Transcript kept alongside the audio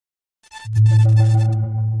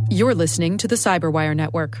You're listening to the CyberWire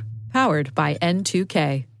Network, powered by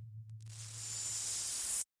N2K.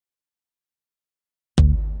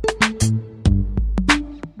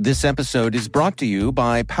 This episode is brought to you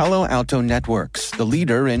by Palo Alto Networks, the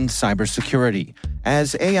leader in cybersecurity.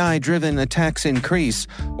 As AI-driven attacks increase,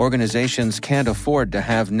 organizations can't afford to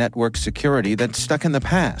have network security that's stuck in the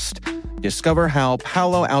past. Discover how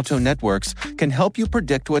Palo Alto Networks can help you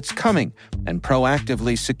predict what's coming and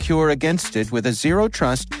proactively secure against it with a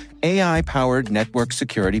zero-trust, AI-powered network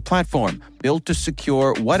security platform built to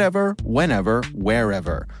secure whatever, whenever,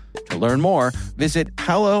 wherever. To learn more, visit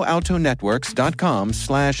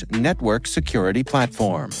paloaltonetworks.com/network security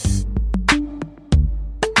platform.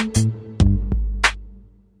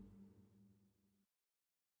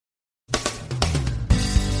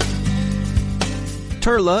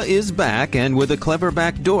 Turla is back, and with a clever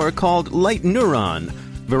backdoor called LightNeuron.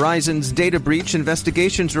 Verizon's data breach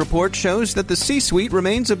investigations report shows that the C-suite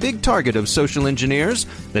remains a big target of social engineers,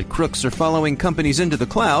 that crooks are following companies into the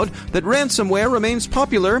cloud, that ransomware remains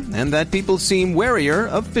popular, and that people seem warier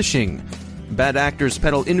of phishing. Bad actors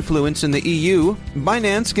peddle influence in the EU,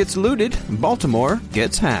 Binance gets looted, Baltimore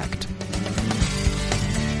gets hacked.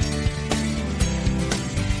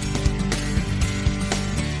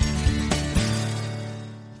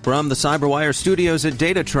 From the CyberWire studios at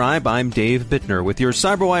Data Tribe, I'm Dave Bittner with your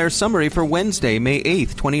CyberWire summary for Wednesday, May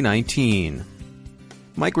 8th, 2019.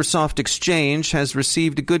 Microsoft Exchange has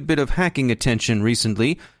received a good bit of hacking attention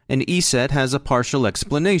recently, and ESET has a partial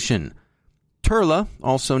explanation. Turla,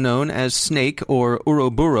 also known as Snake or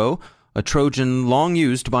Uroburo, a Trojan long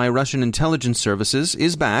used by Russian intelligence services,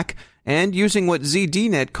 is back and using what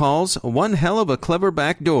ZDNet calls one hell of a clever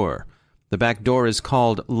backdoor. The backdoor is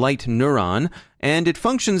called LightNeuron, and it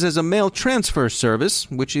functions as a mail transfer service,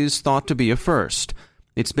 which is thought to be a first.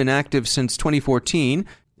 It's been active since 2014,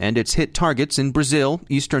 and it's hit targets in Brazil,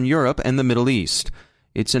 Eastern Europe, and the Middle East.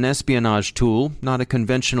 It's an espionage tool, not a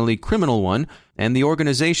conventionally criminal one, and the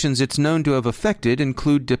organizations it's known to have affected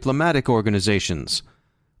include diplomatic organizations.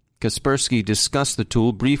 Kaspersky discussed the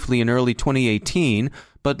tool briefly in early 2018,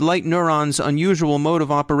 but LightNeuron's unusual mode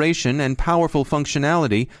of operation and powerful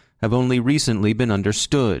functionality have only recently been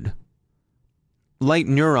understood.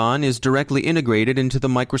 LightNeuron is directly integrated into the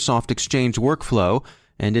Microsoft Exchange workflow,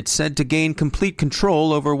 and it's said to gain complete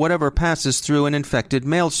control over whatever passes through an infected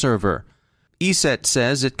mail server. ESET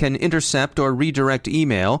says it can intercept or redirect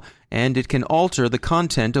email, and it can alter the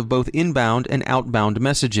content of both inbound and outbound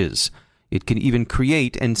messages. It can even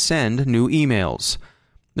create and send new emails.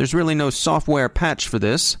 There's really no software patch for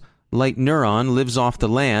this. LightNeuron lives off the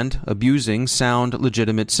land, abusing sound,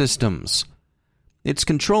 legitimate systems. Its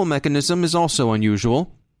control mechanism is also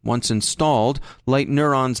unusual. Once installed,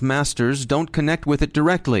 LightNeuron's masters don't connect with it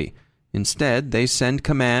directly. Instead, they send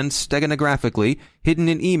commands stenographically, hidden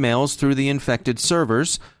in emails through the infected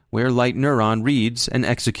servers, where LightNeuron reads and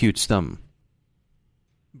executes them.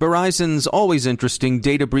 Verizon's always interesting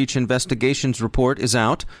data breach investigations report is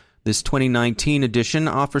out. This 2019 edition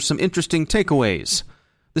offers some interesting takeaways.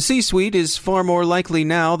 The C-suite is far more likely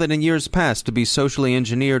now than in years past to be socially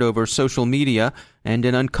engineered over social media, and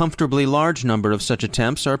an uncomfortably large number of such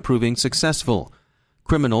attempts are proving successful.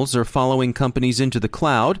 Criminals are following companies into the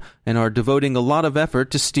cloud and are devoting a lot of effort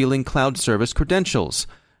to stealing cloud service credentials,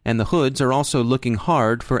 and the hoods are also looking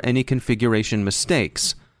hard for any configuration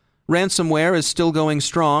mistakes. Ransomware is still going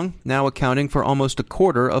strong, now accounting for almost a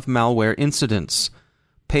quarter of malware incidents.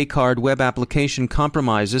 Paycard web application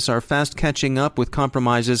compromises are fast catching up with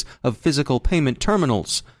compromises of physical payment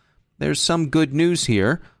terminals. There's some good news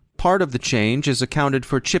here. Part of the change is accounted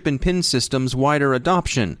for chip-and-pin systems' wider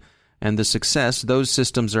adoption, and the success those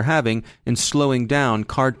systems are having in slowing down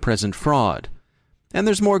card-present fraud. And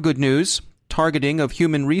there's more good news. Targeting of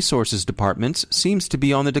human resources departments seems to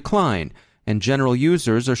be on the decline, and general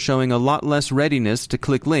users are showing a lot less readiness to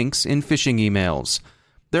click links in phishing emails.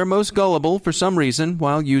 They're most gullible for some reason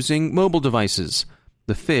while using mobile devices.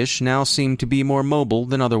 The fish now seem to be more mobile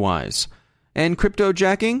than otherwise. And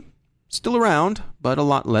cryptojacking? Still around, but a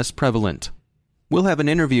lot less prevalent. We'll have an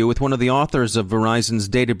interview with one of the authors of Verizon's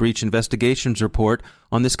data breach investigations report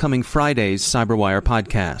on this coming Friday's CyberWire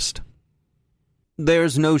podcast.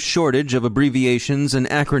 There's no shortage of abbreviations and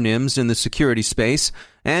acronyms in the security space,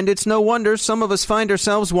 and it's no wonder some of us find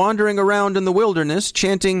ourselves wandering around in the wilderness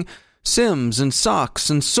chanting SIEMs and SOCs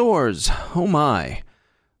and SOARs. Oh my.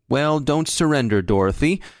 Well, don't surrender,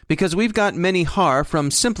 Dorothy, because we've got Meny Har from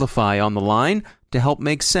Siemplify on the line to help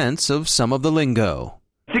make sense of some of the lingo.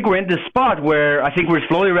 I think we're in this spot where I think we're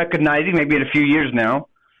slowly recognizing, maybe in a few years now,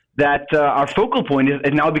 that our focal point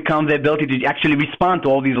is now become the ability to actually respond to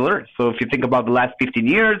all these alerts. So if you think about the last 15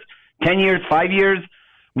 years, 10 years, 5 years.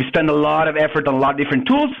 We spend a lot of effort on a lot of different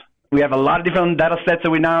tools. We have a lot of different data sets that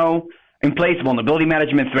we now in place, vulnerability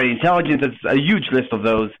management, threat intelligence. It's a huge list of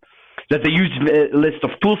those. There's a huge list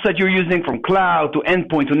of tools that you're using, from cloud to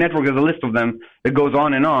endpoint to network. There's a list of them that goes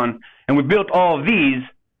on. And we built all of these,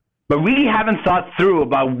 but really haven't thought through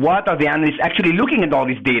about what are the analysts actually looking at all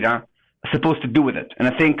this data supposed to do with it. And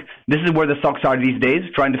I think this is where the SOCs are these days,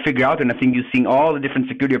 trying to figure out, and I think you're seeing all the different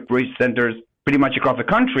security operations centers pretty much across the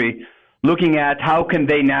country looking at how can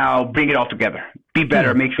they now bring it all together, be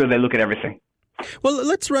better, make sure they look at everything. Well,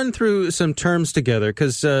 let's run through some terms together,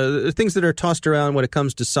 because things that are tossed around when it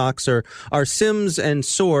comes to SOCs are SIEMs and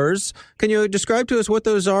SOARs. Can you describe to us what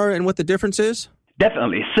those are and what the difference is?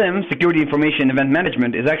 Definitely. SIEM, Security Information Event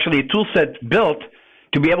Management, is actually a tool set built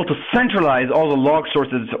to be able to centralize all the log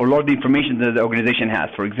sources or log information that the organization has.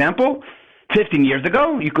 For example, 15 years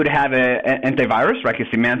ago, you could have an antivirus, like a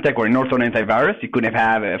Symantec or a Norton antivirus. You could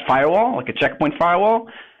have a firewall, like a checkpoint firewall.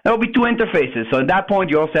 There will be two interfaces. So at that point,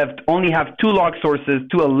 you also only have two log sources,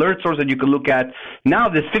 two alert sources that you can look at. Now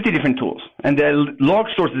there's 50 different tools. And the log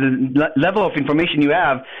sources, the level of information you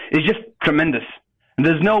have is just tremendous. And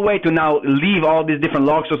there's no way to now leave all these different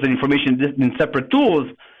log sources and information in separate tools.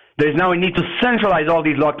 There's now a need to centralize all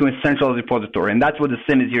these logs to a central repository. And that's what the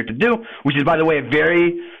SIEM is here to do, which is, by the way, a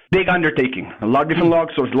very big undertaking. A lot of different log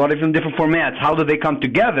sources, a lot of different formats. How do they come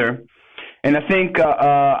together? And I think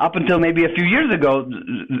up until maybe a few years ago,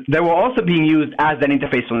 they were also being used as an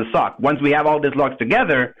interface from the SOC. Once we have all these logs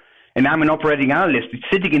together, and I'm an operating analyst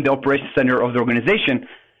sitting in the operations center of the organization,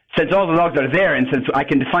 since all the logs are there and since I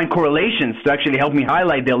can define correlations to actually help me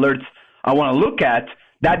highlight the alerts I want to look at,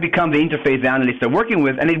 that becomes the interface the analysts are working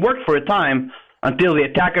with. And it worked for a time until the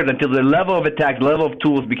attackers, until the level of attacks, the level of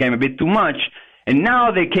tools became a bit too much. And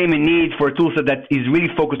now they came in need for a tool set that is really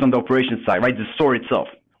focused on the operations side, right? The SOAR itself,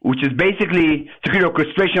 which is basically security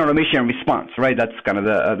orchestration, automation, and response, right? That's kind of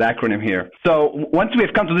the acronym here. So once we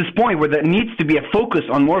have come to this point where there needs to be a focus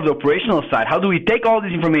on more of the operational side, how do we take all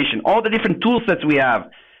this information, all the different tool sets we have,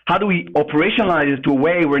 how do we operationalize it to a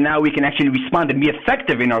way where now we can actually respond and be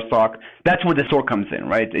effective in our SOC? That's where the SOAR comes in,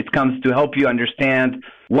 right? It comes to help you understand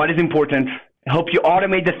what is important, help you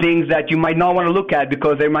automate the things that you might not want to look at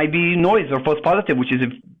because there might be noise or false positive, which is a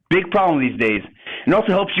big problem these days. And also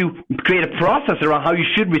helps you create a process around how you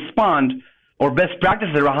should respond, or best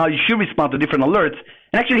practices around how you should respond to different alerts,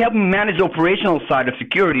 and actually help you manage the operational side of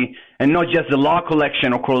security and not just the log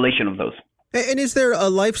collection or correlation of those. And is there a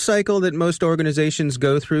life cycle that most organizations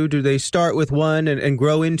go through? Do they start with one and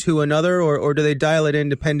grow into another, or do they dial it in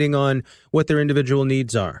depending on what their individual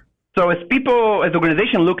needs are? So as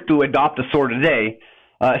organizations look to adopt a SOAR today,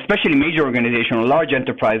 especially major organizations or large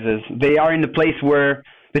enterprises, they are in the place where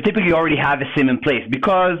they typically already have a SIEM in place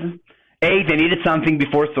because, A, they needed something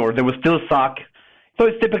before SOAR. There was still SOC, so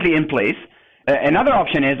it's typically in place. Another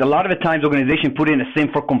option is a lot of the times organizations put in a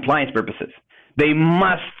SIEM for compliance purposes. They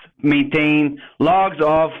must maintain logs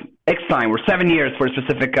of X time or 7 years for a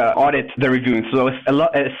specific audit they're reviewing. So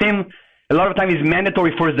a SIEM a lot of times is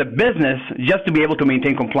mandatory for the business just to be able to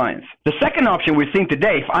maintain compliance. The second option we're seeing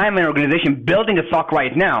today, if I'm an organization building a SOC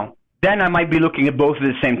right now, then I might be looking at both at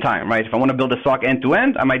the same time, right? If I want to build a SOC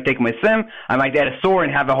end-to-end, I might take my SIEM, I might add a SOAR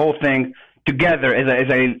and have the whole thing together as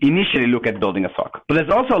I initially look at building a SOC. But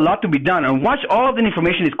there's also a lot to be done. And once all the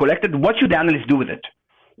information is collected, what should the analyst do with it?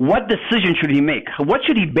 What decision should he make? What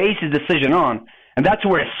should he base his decision on? And that's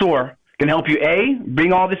where a SOAR can help you, A,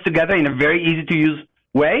 bring all this together in a very easy-to-use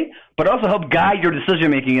way, but also help guide your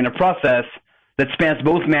decision-making in a process that spans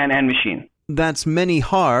both man and machine. That's Meny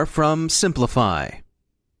Har from Siemplify.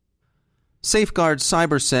 Safeguard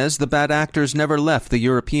Cyber says the bad actors never left the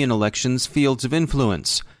European elections' fields of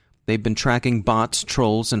influence. They've been tracking bots,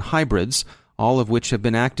 trolls, and hybrids, all of which have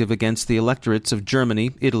been active against the electorates of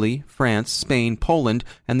Germany, Italy, France, Spain, Poland,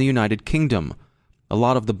 and the United Kingdom. A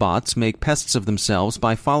lot of the bots make pests of themselves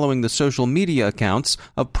by following the social media accounts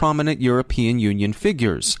of prominent European Union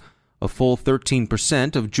figures. A full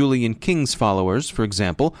 13% of Julian King's followers, for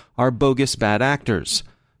example, are bogus bad actors.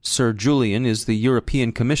 Sir Julian is the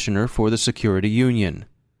European Commissioner for the Security Union.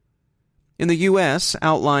 In the U.S.,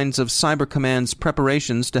 outlines of Cyber Command's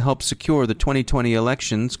preparations to help secure the 2020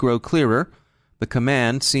 elections grow clearer. The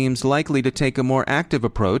command seems likely to take a more active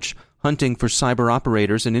approach, hunting for cyber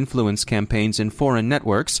operators and influence campaigns in foreign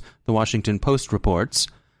networks, the Washington Post reports.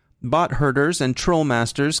 Bot herders and troll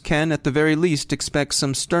masters can at the very least expect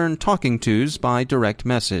some stern talking tos by direct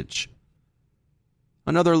message.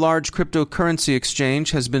 Another large cryptocurrency exchange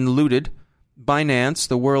has been looted. Binance,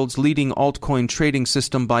 the world's leading altcoin trading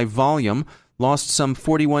system by volume, lost some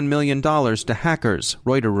 $41 million to hackers,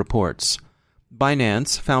 Reuters reports.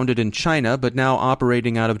 Binance, founded in China but now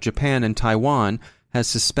operating out of Japan and Taiwan, has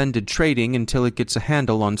suspended trading until it gets a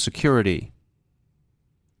handle on security.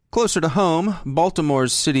 Closer to home,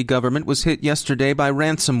 Baltimore's city government was hit yesterday by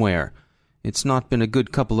ransomware. It's not been a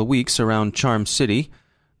good couple of weeks around Charm City.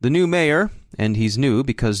 The new mayor, and he's new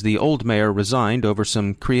because the old mayor resigned over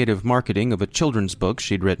some creative marketing of a children's book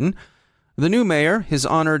she'd written. The new mayor, His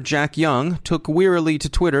Honor Jack Young, took wearily to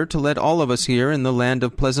Twitter to let all of us here in the land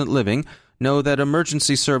of pleasant living know that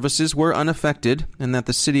emergency services were unaffected and that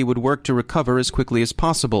the city would work to recover as quickly as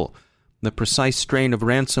possible. The precise strain of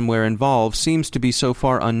ransomware involved seems to be so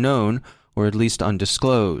far unknown, or at least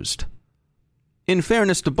undisclosed. In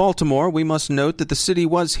fairness to Baltimore, we must note that the city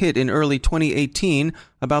was hit in early 2018,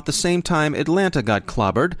 about the same time Atlanta got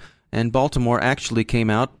clobbered, and Baltimore actually came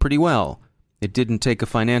out pretty well. It didn't take a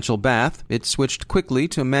financial bath, it switched quickly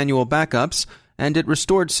to manual backups, and it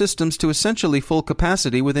restored systems to essentially full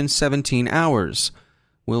capacity within 17 hours.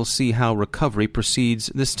 We'll see how recovery proceeds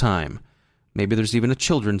this time. Maybe there's even a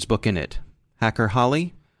children's book in it. Hacker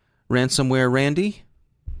Holly? Ransomware Randy?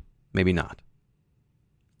 Maybe not.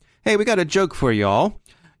 Hey, we got a joke for y'all.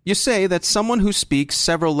 You say that someone who speaks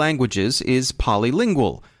several languages is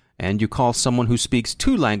polylingual, and you call someone who speaks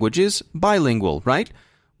 2 languages bilingual, right?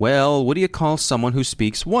 Well, what do you call someone who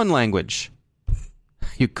speaks 1 language?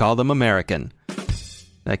 You call them American.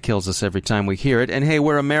 That kills us every time we hear it, and hey,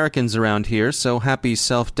 we're Americans around here, so happy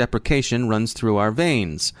self-deprecation runs through our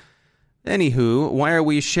veins. Anywho, why are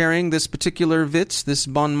we sharing this particular witz, this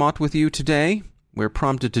bon mot with you today? We're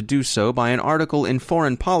prompted to do so by an article in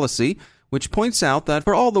Foreign Policy, which points out that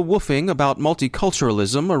for all the woofing about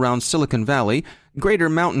multiculturalism around Silicon Valley, Greater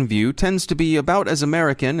Mountain View tends to be about as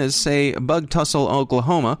American as, say, Bug Tussle,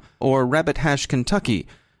 Oklahoma, or Rabbit Hash, Kentucky,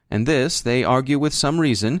 and this, they argue with some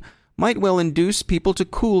reason, might well induce people to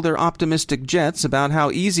cool their optimistic jets about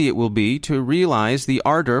how easy it will be to realize the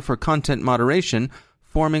ardor for content moderation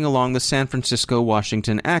forming along the San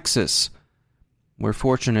Francisco-Washington axis. We're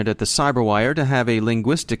fortunate at the CyberWire to have a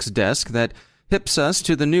linguistics desk that hips us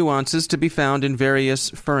to the nuances to be found in various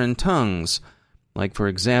foreign tongues. Like, for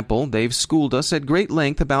example, they've schooled us at great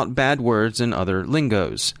length about bad words and other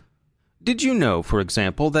lingos. Did you know, for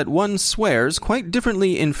example, that one swears quite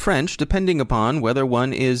differently in French depending upon whether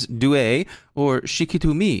one is doué or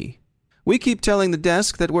shikitumi? We keep telling the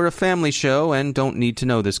desk that we're a family show and don't need to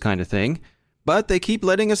know this kind of thing. But they keep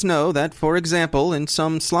letting us know that, for example, in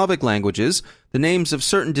some Slavic languages, the names of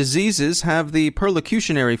certain diseases have the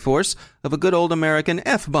perlocutionary force of a good old American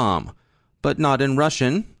F-bomb. But not in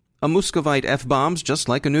Russian. A Muscovite F-bomb's just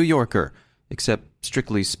like a New Yorker. Except,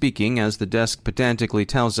 strictly speaking, as the desk pedantically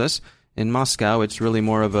tells us, in Moscow it's really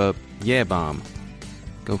more of a yeah-bomb.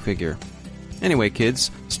 Go figure. Anyway,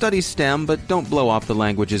 kids, study STEM, but don't blow off the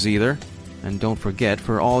languages either. And don't forget,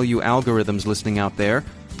 for all you algorithms listening out there,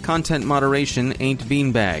 content moderation ain't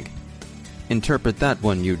beanbag. Interpret that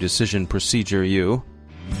one, you decision procedure, you.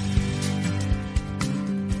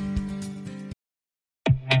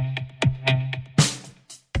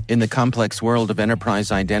 In the complex world of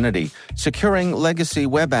enterprise identity, securing legacy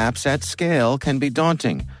web apps at scale can be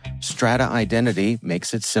daunting. Strata Identity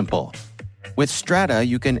makes it simple. With Strata,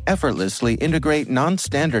 you can effortlessly integrate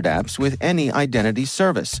non-standard apps with any identity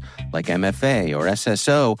service, like MFA or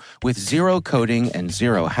SSO, with zero coding and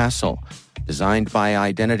zero hassle. Designed by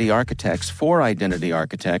identity architects for identity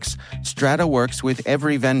architects, Strata works with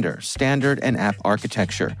every vendor, standard, and app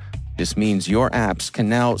architecture. This means your apps can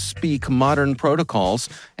now speak modern protocols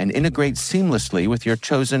and integrate seamlessly with your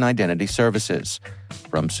chosen identity services.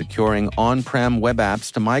 From securing on-prem web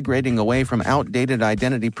apps to migrating away from outdated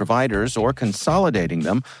identity providers or consolidating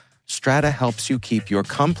them, Strata helps you keep your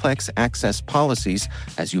complex access policies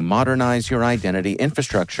as you modernize your identity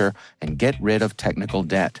infrastructure and get rid of technical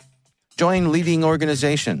debt. Join leading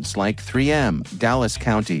organizations like 3M, Dallas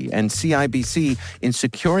County, and CIBC in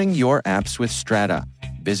securing your apps with Strata.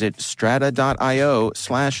 Visit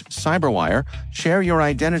strata.io/cyberwire, share your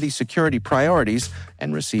identity security priorities,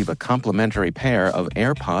 and receive a complimentary pair of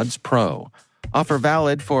AirPods Pro. Offer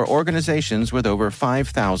valid for organizations with over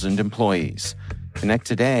 5,000 employees. Connect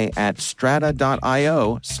today at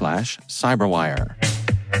strata.io/cyberwire.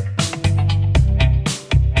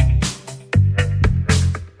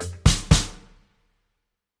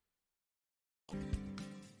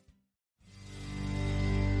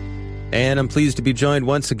 And I'm pleased to be joined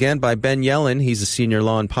once again by Ben Yelin. He's a senior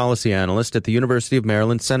law and policy analyst at the University of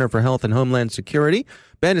Maryland Center for Health and Homeland Security.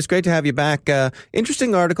 Ben, it's great to have you back.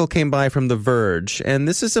 Interesting article came by from The Verge, and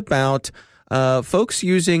this is about folks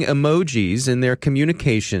using emojis in their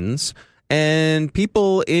communications and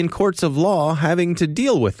people in courts of law having to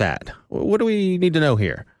deal with that. What do we need to know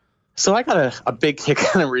here? So I got a big kick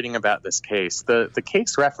out of reading about this case. The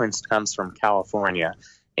case referenced comes from California,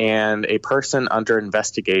 and a person under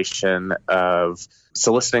investigation of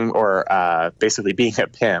soliciting or basically being a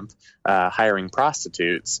pimp, hiring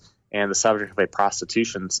prostitutes, and the subject of a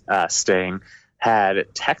prostitution sting had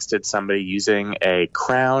texted somebody using a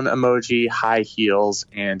crown emoji, high heels,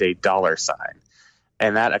 and a dollar sign.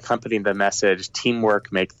 And that accompanied the message,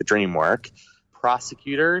 "Teamwork make the dream work."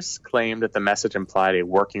 Prosecutors claimed that the message implied a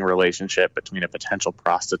working relationship between a potential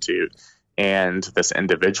prostitute and this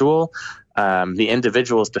individual. The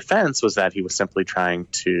individual's defense was that he was simply trying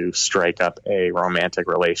to strike up a romantic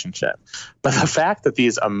relationship. But the fact that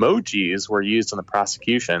these emojis were used in the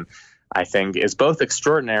prosecution, I think, is both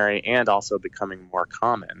extraordinary and also becoming more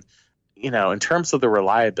common. In terms of the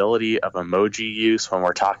reliability of emoji use when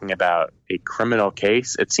we're talking about a criminal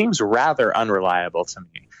case, it seems rather unreliable to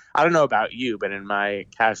me. I don't know about you, but in my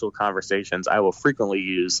casual conversations, I will frequently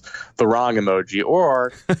use the wrong emoji,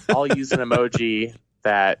 or I'll use an emoji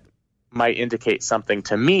that might indicate something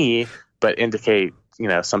to me, but indicate,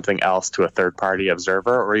 something else to a third-party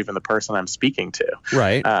observer or even the person I'm speaking to.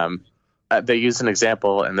 Right. They use an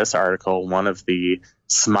example in this article, one of the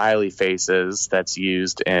smiley faces that's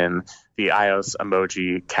used in the iOS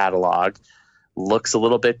emoji catalog looks a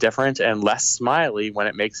little bit different and less smiley when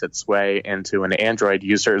it makes its way into an Android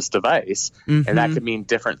user's device. Mm-hmm. And that could mean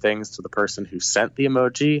different things to the person who sent the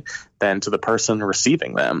emoji than to the person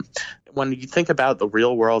receiving them. When you think about the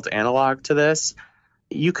real world analog to this,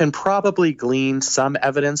 you can probably glean some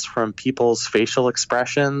evidence from people's facial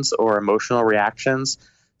expressions or emotional reactions.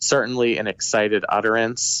 Certainly an excited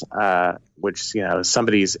utterance, which,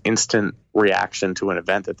 somebody's instant reaction to an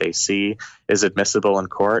event that they see is admissible in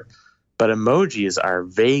court. But emojis are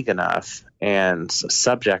vague enough and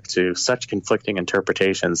subject to such conflicting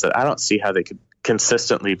interpretations that I don't see how they could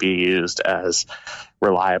consistently be used as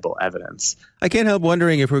reliable evidence. I can't help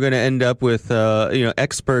wondering if we're going to end up with,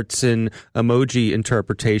 experts in emoji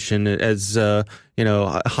interpretation as,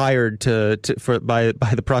 hired by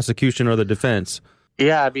the prosecution or the defense.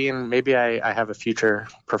 Yeah, maybe I have a future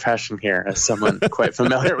profession here as someone quite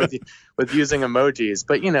familiar with using emojis.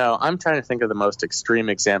 But, I'm trying to think of the most extreme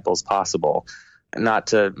examples possible, not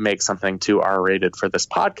to make something too R-rated for this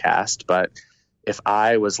podcast, but if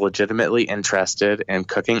I was legitimately interested in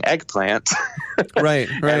cooking eggplant, right.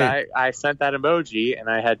 and I sent that emoji and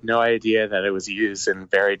I had no idea that it was used in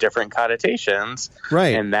very different connotations,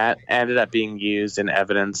 right, and that ended up being used in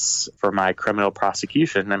evidence for my criminal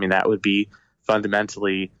prosecution, that would be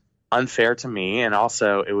fundamentally unfair to me, and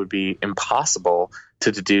also it would be impossible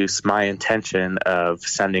to deduce my intention of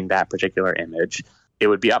sending that particular image. It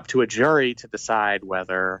would be up to a jury to decide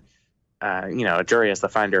whether, a jury as the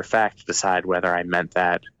finder of fact to decide whether I meant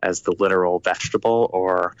that as the literal vegetable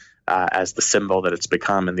or as the symbol that it's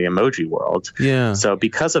become in the emoji world. Yeah. So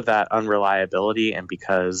because of that unreliability and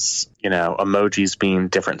because, emojis mean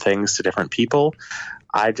different things to different people,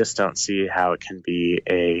 I just don't see how it can be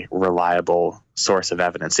a reliable source of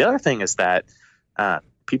evidence. The other thing is that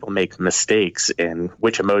people make mistakes in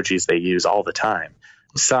which emojis they use all the time.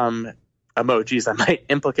 Some emojis that might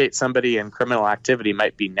implicate somebody in criminal activity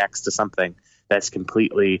might be next to something that's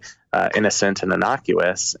completely innocent and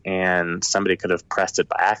innocuous, and somebody could have pressed it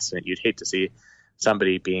by accident. You'd hate to see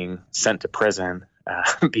somebody being sent to prison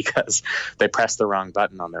because they pressed the wrong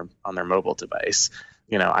button on their mobile device.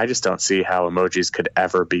 I just don't see how emojis could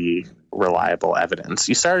ever be reliable evidence.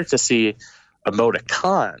 You started to see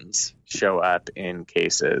emoticons show up in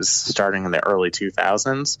cases starting in the early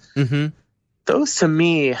 2000s. Mm-hmm. Those, to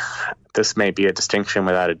me, this may be a distinction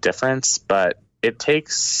without a difference, but it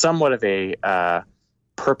takes somewhat of a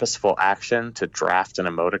purposeful action to draft an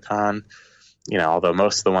emoticon. Although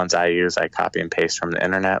most of the ones I use, I copy and paste from the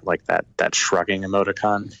internet, like that shrugging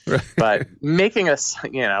emoticon. Right. But making a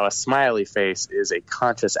smiley face is a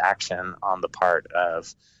conscious action on the part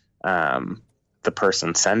of the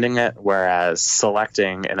person sending it, whereas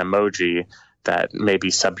selecting an emoji that may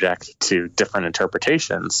be subject to different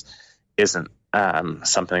interpretations isn't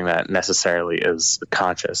something that necessarily is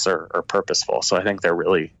conscious or purposeful. So I think there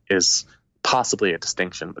really is possibly a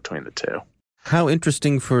distinction between the two. How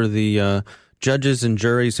interesting for the judges and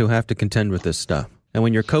juries who have to contend with this stuff. And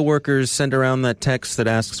when your coworkers send around that text that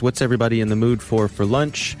asks, what's everybody in the mood for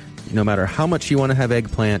lunch, no matter how much you want to have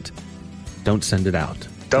eggplant, don't send it out.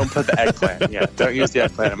 Don't put the eggplant. Yeah, don't use the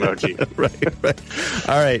eggplant emoji. Right.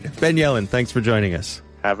 All right. Ben Yelin, thanks for joining us.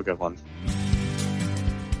 Have a good one.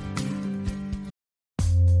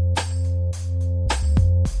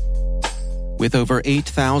 With over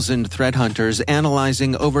 8,000 threat hunters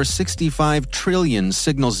analyzing over 65 trillion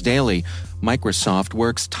signals daily, Microsoft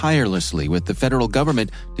works tirelessly with the federal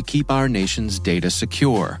government to keep our nation's data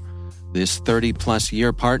secure. This 30-plus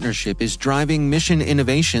year partnership is driving mission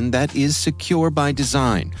innovation that is secure by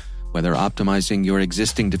design. Whether optimizing your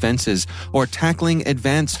existing defenses or tackling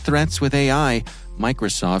advanced threats with AI,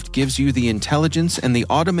 Microsoft gives you the intelligence and the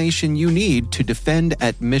automation you need to defend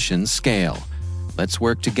at mission scale. Let's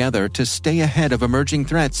work together to stay ahead of emerging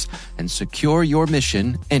threats and secure your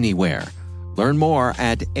mission anywhere. Learn more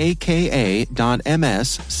at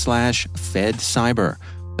aka.ms/fedcyber.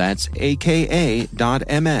 That's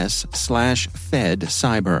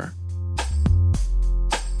aka.ms/fedcyber.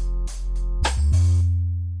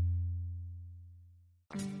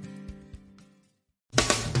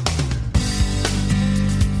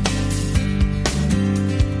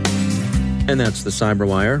 And that's the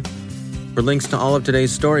CyberWire. For links to all of today's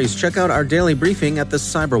stories, check out our daily briefing at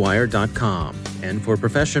thecyberwire.com. And for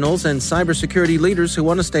professionals and cybersecurity leaders who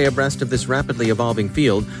want to stay abreast of this rapidly evolving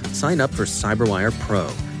field, sign up for CyberWire Pro.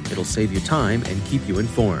 It'll save you time and keep you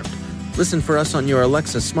informed. Listen for us on your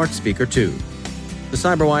Alexa smart speaker, too. The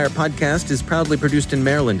CyberWire podcast is proudly produced in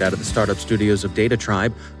Maryland out of the startup studios of Data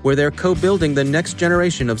Tribe, where they're co-building the next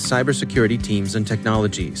generation of cybersecurity teams and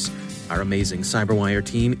technologies. Our amazing CyberWire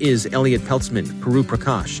team is Elliot Peltzman, Puru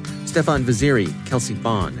Prakash, Stefan Vaziri, Kelsey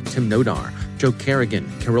Bond, Tim Nodar, Joe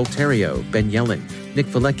Kerrigan, Carol Terrio, Ben Yelin, Nick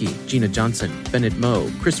Valecki, Gina Johnson, Bennett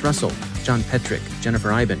Moe, Chris Russell, John Petrick,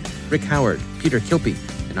 Jennifer Ivan, Rick Howard, Peter Kilpie,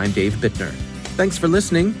 and I'm Dave Bittner. Thanks for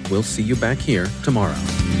listening. We'll see you back here tomorrow.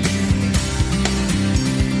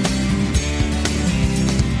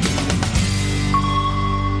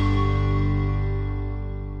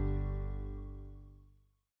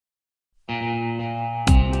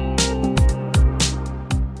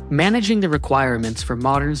 Managing the requirements for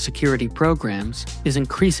modern security programs is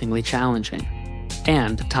increasingly challenging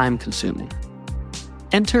and time-consuming.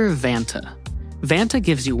 Enter Vanta. Vanta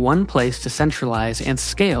gives you one place to centralize and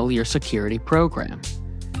scale your security program.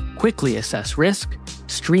 Quickly assess risk,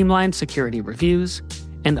 streamline security reviews,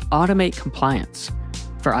 and automate compliance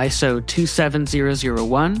for ISO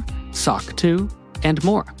 27001, SOC 2, and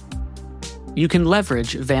more. You can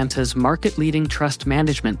leverage Vanta's market-leading trust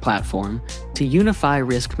management platform to unify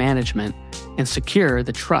risk management and secure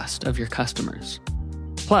the trust of your customers.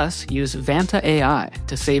 Plus, use Vanta AI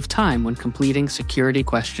to save time when completing security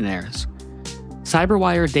questionnaires.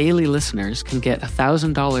 CyberWire Daily listeners can get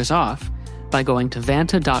 $1,000 off by going to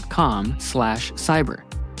vanta.com/cyber.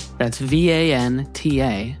 That's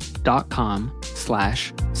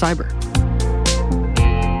VANTA.com/cyber.